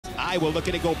Iowa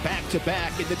looking to go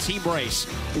back-to-back in the team race.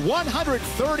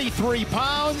 133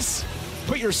 pounds.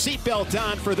 Put your seatbelt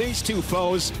on for these two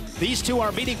foes. These two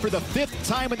are meeting for the 5th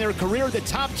time in their career. The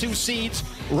top 2 seeds,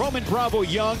 Roman Bravo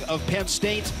Young of Penn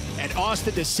State and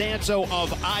Austin DeSanto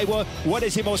of Iowa. What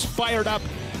is he most fired up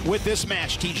with this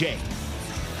match, TJ?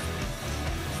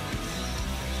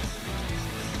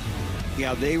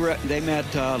 Yeah, they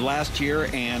met last year,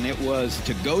 and it was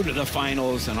to go to the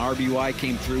finals, and RBY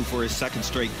came through for his 2nd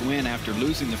straight win after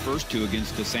losing the first 2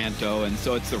 against DeSanto, and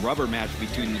so it's the rubber match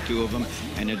between the 2 of them,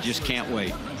 and it just can't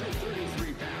wait.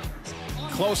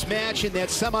 Close match in that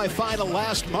semifinal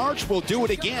last March. We'll do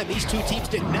it again. These 2 teams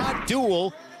did not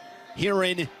duel here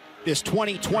in this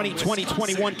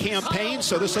 2020-2021 campaign,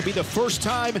 so this will be the first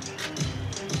time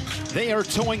they are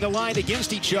towing the line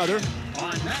against each other.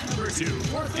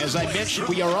 As I mentioned,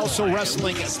 we are also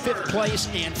wrestling 5th place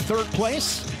and 3rd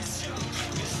place.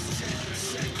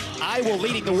 Iowa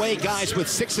leading the way, guys, with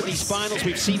 6 of these finals.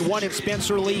 We've seen 1 in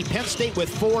Spencer Lee, Penn State with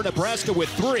 4, Nebraska with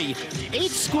 3.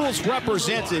 8 schools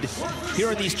represented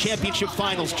here in these championship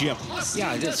finals, Jim.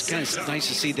 Yeah, it's kind of nice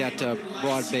to see that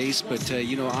broad base, but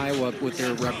you know, Iowa with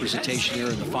their representation here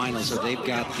in the finals, they've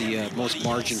got the most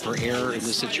margin for error in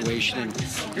this situation. And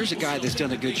here's a guy that's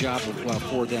done a good job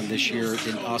for them this year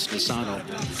in Austin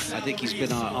DeSanto. I think he's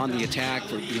been on the attack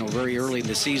for, you know, very early in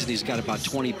the season. He's got about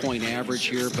 20-point average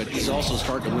here, but he's also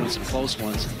starting to win some close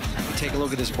ones. You take a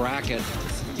look at this bracket.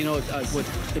 You know, what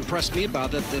impressed me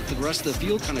about that the rest of the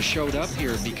field kind of showed up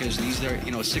here, because these are,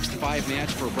 you know, a 6-5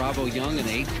 match for Bravo Young and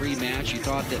an 8-3 match. You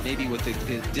thought that maybe with the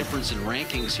difference in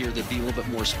rankings here, there'd be a little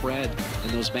bit more spread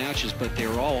in those matches, but they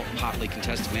were all hotly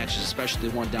contested matches, especially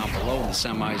the one down below in the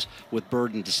semis with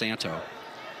Bird and DeSanto.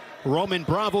 Roman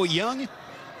Bravo Young,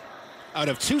 out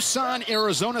of Tucson,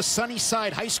 Arizona,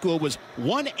 Sunnyside High School, was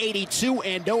 182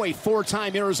 and 0, a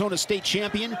 4-time Arizona State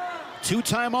champion,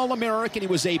 2-time All-American. He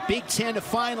was a Big Ten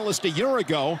finalist a year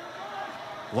ago.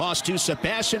 Lost to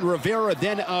Sebastian Rivera,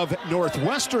 then of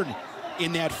Northwestern,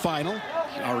 in that final.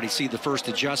 You already see the first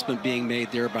adjustment being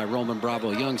made there by Roman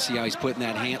Bravo Young. See how he's putting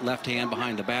that left hand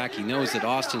behind the back. He knows that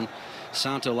Austin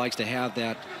Santo likes to have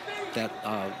that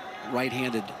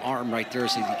right-handed arm right there,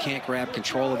 so he can't grab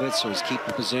control of it, so he's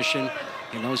keeping position.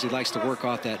 He knows he likes to work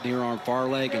off that near arm far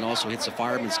leg, and also hits a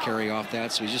fireman's carry off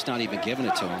that, so he's just not even giving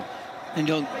it to him. And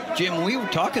Jim, we were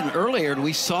talking earlier,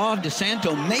 we saw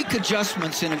DeSanto make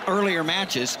adjustments in earlier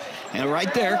matches, and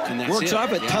right there, works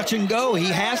off it, touch and go. He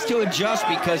has to adjust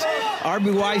because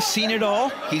RBY's seen it all.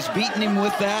 He's beaten him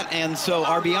with that, and so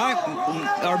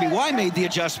RBY made the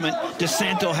adjustment.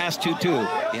 DeSanto has to too.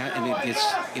 Yeah, and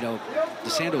it's, you know,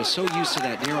 DeSanto is so used to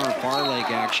that near arm bar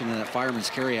leg action and that fireman's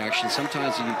carry action.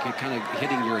 Sometimes you can kind of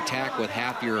hitting your attack with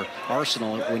half your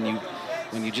arsenal when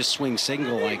you just swing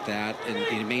single like that, and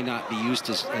it may not be used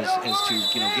as to,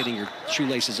 you know, getting your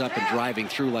shoelaces up and driving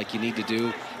through like you need to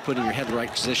do, putting your head in the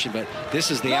right position. But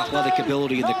this is the athletic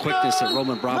ability and the quickness that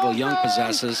Roman Bravo Young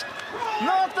possesses.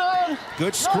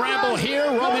 Good scramble here.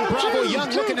 Roman Bravo Young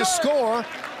looking to score,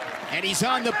 and he's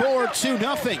on the board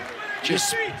 2-0.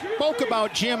 Just spoke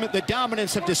about, Jim, the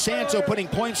dominance of DeSanto putting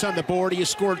points on the board. He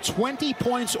has scored 20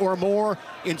 points or more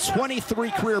in 23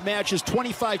 career matches,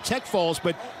 25 tech falls.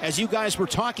 But as you guys were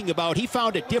talking about, he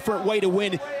found a different way to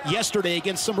win yesterday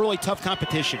against some really tough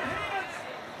competition.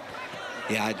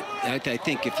 Yeah, I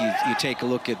think if you take a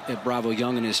look at Bravo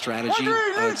Young and his strategy,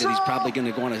 that he's probably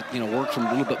going to want to, you know, work from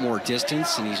a little bit more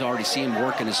distance, and he's already seen him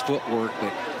working his footwork,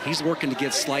 but he's working to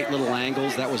get slight little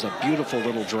angles. That was a beautiful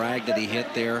little drag that he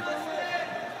hit there.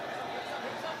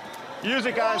 Use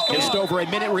it, guys. Just over a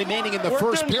minute remaining in the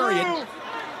first period.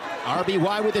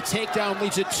 RBY with a takedown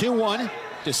leads it 2-1.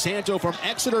 DeSanto from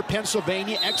Exeter,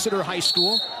 Pennsylvania, Exeter High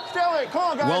School.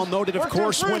 Well noted, of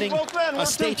course, winning a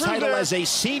state title as a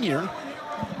senior.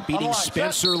 Beating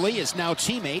Spencer Lee, his now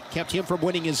teammate, kept him from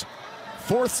winning his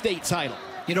 4th state title.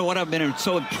 You know what I've been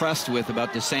so impressed with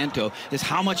about DeSanto is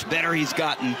how much better he's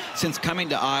gotten since coming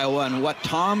to Iowa, and what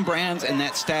Tom Brands and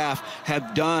that staff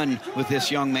have done with this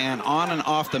young man on and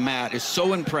off the mat is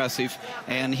so impressive,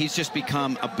 and he's just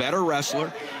become a better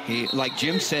wrestler. He, like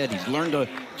Jim said, he's learned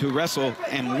to wrestle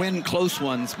and win close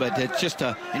ones, but it's just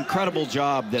an incredible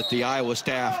job that the Iowa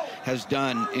staff has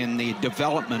done in the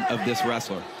development of this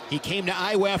wrestler. He came to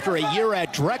Iowa after a year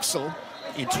at Drexel.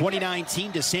 In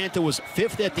 2019, DeSanto was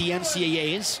 5th at the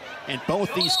NCAAs, and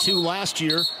both these two last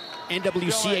year,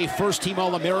 NWCA first-team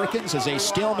All-Americans. As a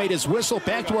stalemate is whistled,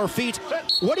 back to our feet.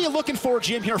 What are you looking for,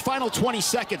 Jim, here? Final 20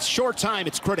 seconds, short time,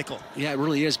 it's critical. Yeah, it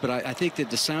really is, but I think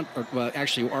that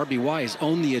actually RBY has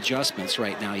owned the adjustments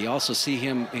right now. You also see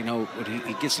him, you know, when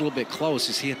he gets a little bit close,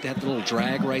 you see that little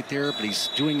drag right there, but he's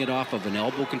doing it off of an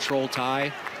elbow control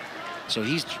tie. So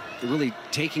he's really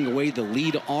taking away the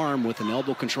lead arm with an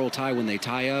elbow control tie when they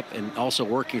tie up, and also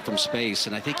working from space.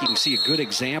 And I think you can see a good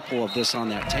example of this on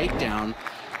that takedown.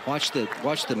 Watch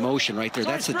the motion right there.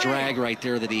 That's the drag right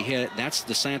there that he hit. That's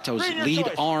DeSanto's lead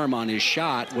arm on his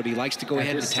shot, what he likes to go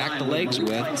ahead and attack the legs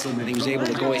with. And he was able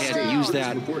to go ahead and use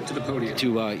that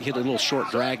to hit a little short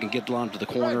drag and get onto the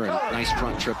corner, and nice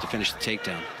front trip to finish the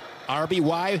takedown.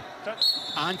 RBY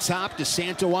on top,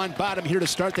 DeSanto on bottom here to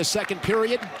start the second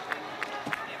period.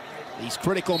 These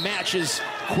critical matches,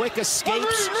 quick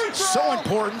escapes, so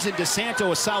important, and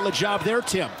DeSanto a solid job there,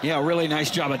 Tim. Yeah, really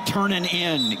nice job of turning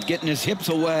in, getting his hips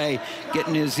away,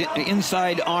 getting his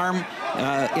inside arm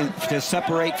to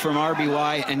separate from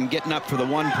RBY, and getting up for the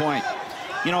 1 point.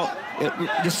 You know,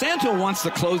 DeSanto wants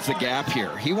to close the gap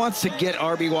here. He wants to get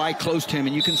RBY close to him,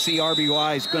 and you can see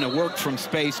RBY is going to work from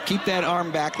space, keep that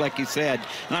arm back like you said.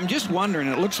 And I'm just wondering,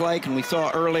 it looks like, and we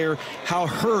saw earlier, how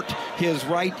hurt his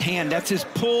right hand, that's his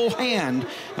pull hand,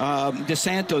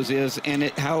 DeSanto's is, and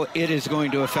how it is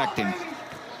going to affect him.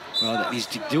 Well, he's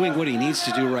doing what he needs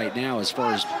to do right now as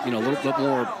far as, you know, a little bit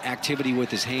more activity with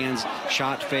his hands,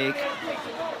 shot fake,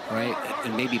 right,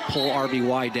 and maybe pull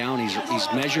RBY down. He's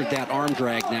measured that arm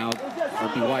drag now.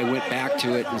 RBY went back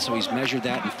to it, and so he's measured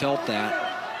that and felt that.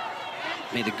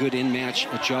 Made a good in-match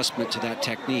adjustment to that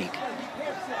technique.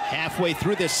 Halfway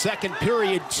through this second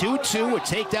period, 2-2, a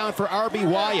takedown for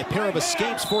RBY, a pair of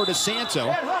escapes for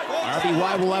DeSanto.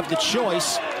 RBY will have the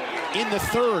choice in the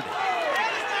third.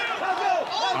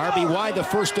 RBY, the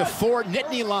first of 4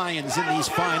 Nittany Lions in these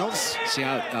finals. See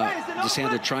how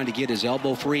DeSanto trying to get his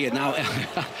elbow free, and now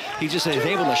he just is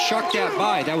able to shuck that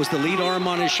by. That was the lead arm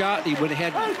on his shot. He went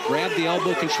ahead and grabbed the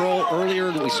elbow control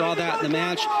earlier. We saw that in the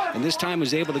match, and this time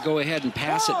was able to go ahead and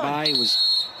pass it by. It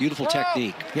was beautiful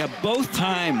technique. Yeah, both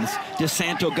times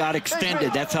DeSanto got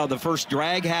extended. That's how the first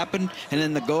drag happened, and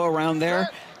then the go around there,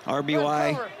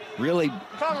 RBY really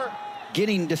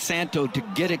getting DeSanto to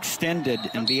get extended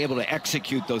and be able to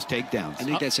execute those takedowns. I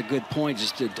think that's a good point.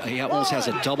 He almost has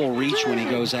a double reach when he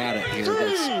goes at it here.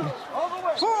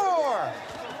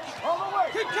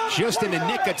 Just in the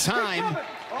nick of time,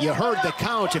 you heard the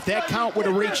count. If that count would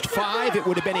have reached 5, it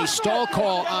would have been a stall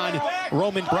call on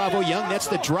Roman Bravo Young. That's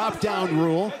the drop-down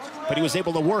rule, but he was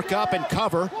able to work up and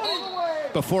cover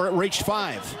before it reached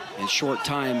 5. In short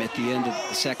time at the end of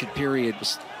the second period,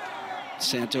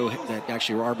 DeSanto, that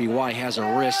actually RBY has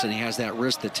a wrist, and he has that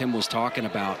wrist that Tim was talking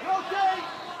about.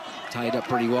 Tied up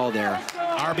pretty well there.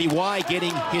 RBY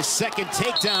getting his second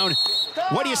takedown.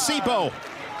 What do you see, Bo?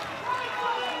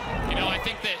 You know, I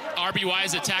think that RBY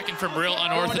is attacking from real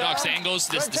unorthodox angles.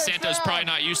 This DeSanto's probably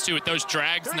not used to with those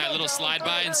drags and that little slide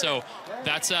by, and so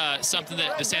that's something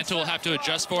that DeSanto will have to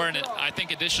adjust for. And I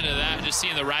think in addition to that, just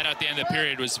seeing the right out the end of the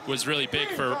period was really big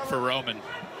for Roman.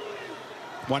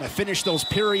 Want to finish those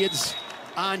periods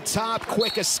on top,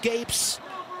 quick escapes,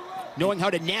 knowing how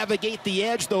to navigate the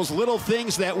edge, those little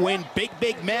things that win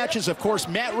big matches. Of course,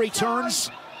 mat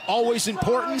returns, always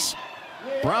important.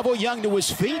 Bravo Young to his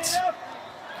feet.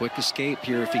 Quick escape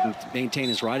here if he can maintain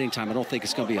his riding time. I don't think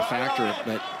it's going to be a factor,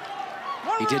 but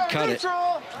he did cut it.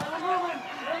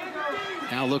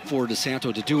 Now look for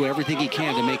DeSanto to do everything he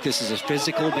can to make this as a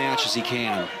physical match as he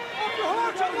can.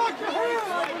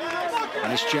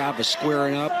 Nice job of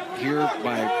squaring up here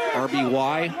by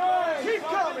RBY.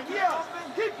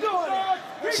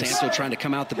 DeSanto trying to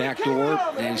come out the back door,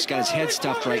 and he's got his head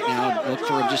stuffed right now. Look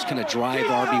for him just kind of drive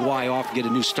RBY off and get a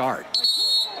new start.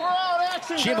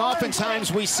 Jim,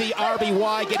 oftentimes we see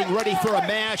RBY getting ready for a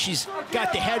match. He's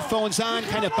got the headphones on,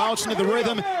 kind of bouncing to the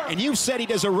rhythm, and you've said he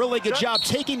does a really good job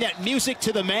taking that music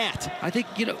to the mat. I think,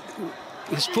 you know,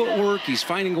 his footwork, he's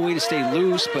finding a way to stay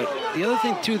loose, but the other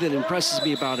thing, too, that impresses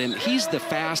me about him, he's the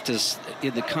fastest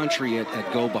in the country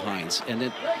at go-behinds,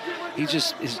 and he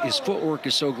just, his footwork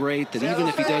is so great that even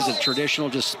if he does a traditional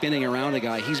just spinning around a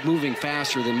guy, he's moving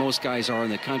faster than most guys are in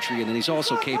the country, and then he's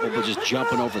also capable of just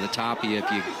jumping over the top of you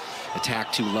if you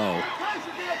attack too low.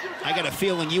 I got a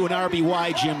feeling you and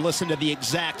RBY, Jim, listen to the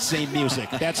exact same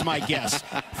music. That's my guess.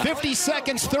 50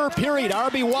 seconds, third period.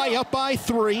 RBY up by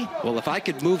 3. Well, if I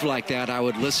could move like that, I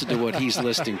would listen to what he's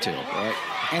listening to, right?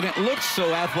 And it looks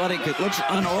so athletic. It looks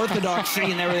unorthodox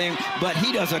and everything, but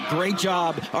he does a great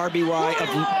job, RBY,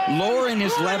 of lowering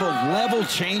his level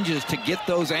changes to get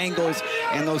those angles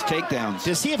and those takedowns.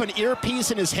 Does he have an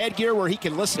earpiece in his headgear where he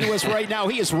can listen to us right now?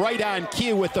 He is right on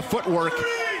cue with the footwork.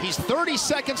 He's 30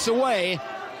 seconds away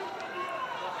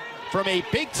from a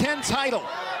Big Ten title.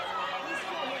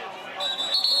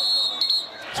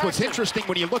 So what's interesting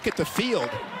when you look at the field,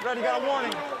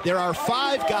 there are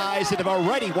 5 guys that have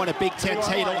already won a Big Ten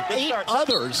title, 8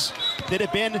 others that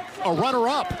have been a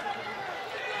runner-up.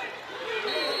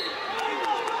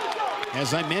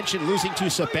 As I mentioned, losing to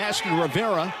Sebastian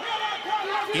Rivera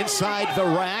inside the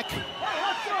rack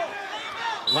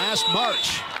last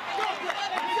March.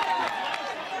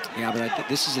 Yeah, but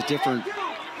this is a different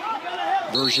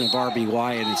version of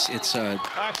RBY, and it's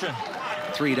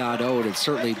 3.0, and it's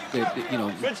certainly, you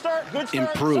know,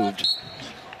 improved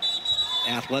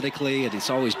athletically, and it's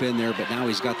always been there, but now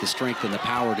he's got the strength and the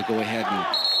power to go ahead and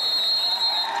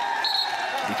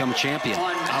become a champion.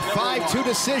 A 5-2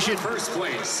 decision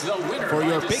for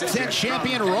your Big Ten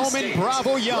champion, Roman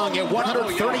Bravo Young, at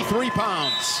 133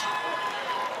 pounds.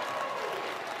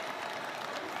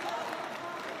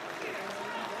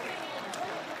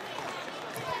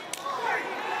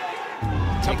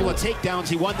 Couple of takedowns.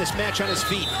 He won this match on his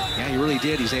feet. Yeah, he really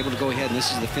did. He's able to go ahead, and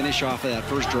this is the finish off of that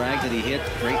first drag that he hit.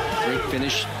 Great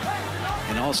finish.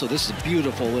 And also, this is a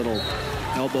beautiful little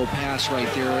elbow pass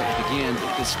right there. And again,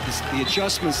 the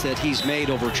adjustments that he's made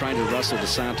over trying to wrestle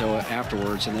DeSanto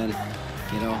afterwards, and then,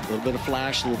 you know, a little bit of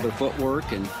flash, a little bit of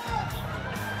footwork, and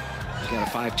you got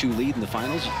a 5-2 lead in the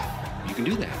finals. You can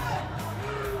do that.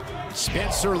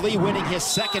 Spencer Lee winning his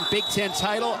second Big Ten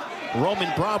title.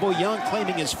 Roman Bravo Young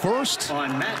claiming his first.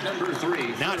 On mat number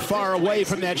 3. Not far away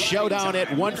from that showdown at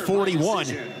 141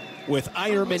 with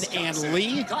Ironman and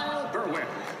Lee.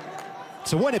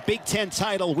 To win a Big Ten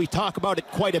title, we talk about it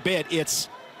quite a bit. It's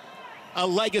a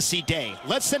legacy day.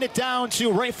 Let's send it down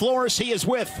to Ray Flores. He is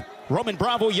with Roman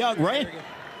Bravo Young. Ray?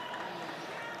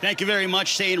 Thank you very much,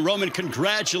 Shane. Roman,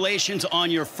 congratulations on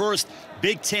your first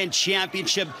Big Ten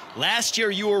championship. Last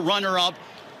year, you were runner-up.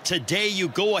 Today, you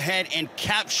go ahead and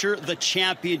capture the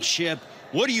championship.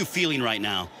 What are you feeling right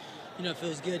now? You know, it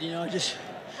feels good. You know, just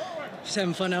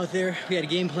having fun out there. We had a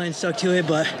game plan, stuck to it,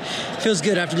 but it feels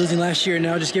good after losing last year.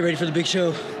 Now just get ready for the big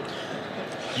show.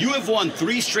 You have won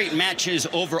 3 straight matches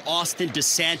over Austin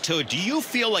DeSanto. Do you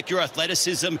feel like your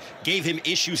athleticism gave him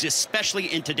issues,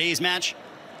 especially in today's match?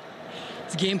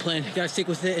 It's a game plan. You got to stick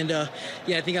with it. And,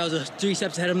 yeah, I think I was 3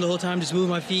 steps ahead of him the whole time, just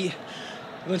moving my feet.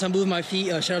 Once I'm moving my feet,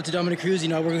 shout out to Dominic Cruz. You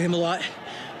know, I work with him a lot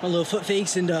on little foot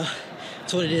fakes, and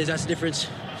that's what it is. That's the difference.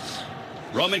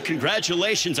 Roman,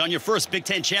 congratulations on your first Big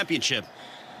Ten championship.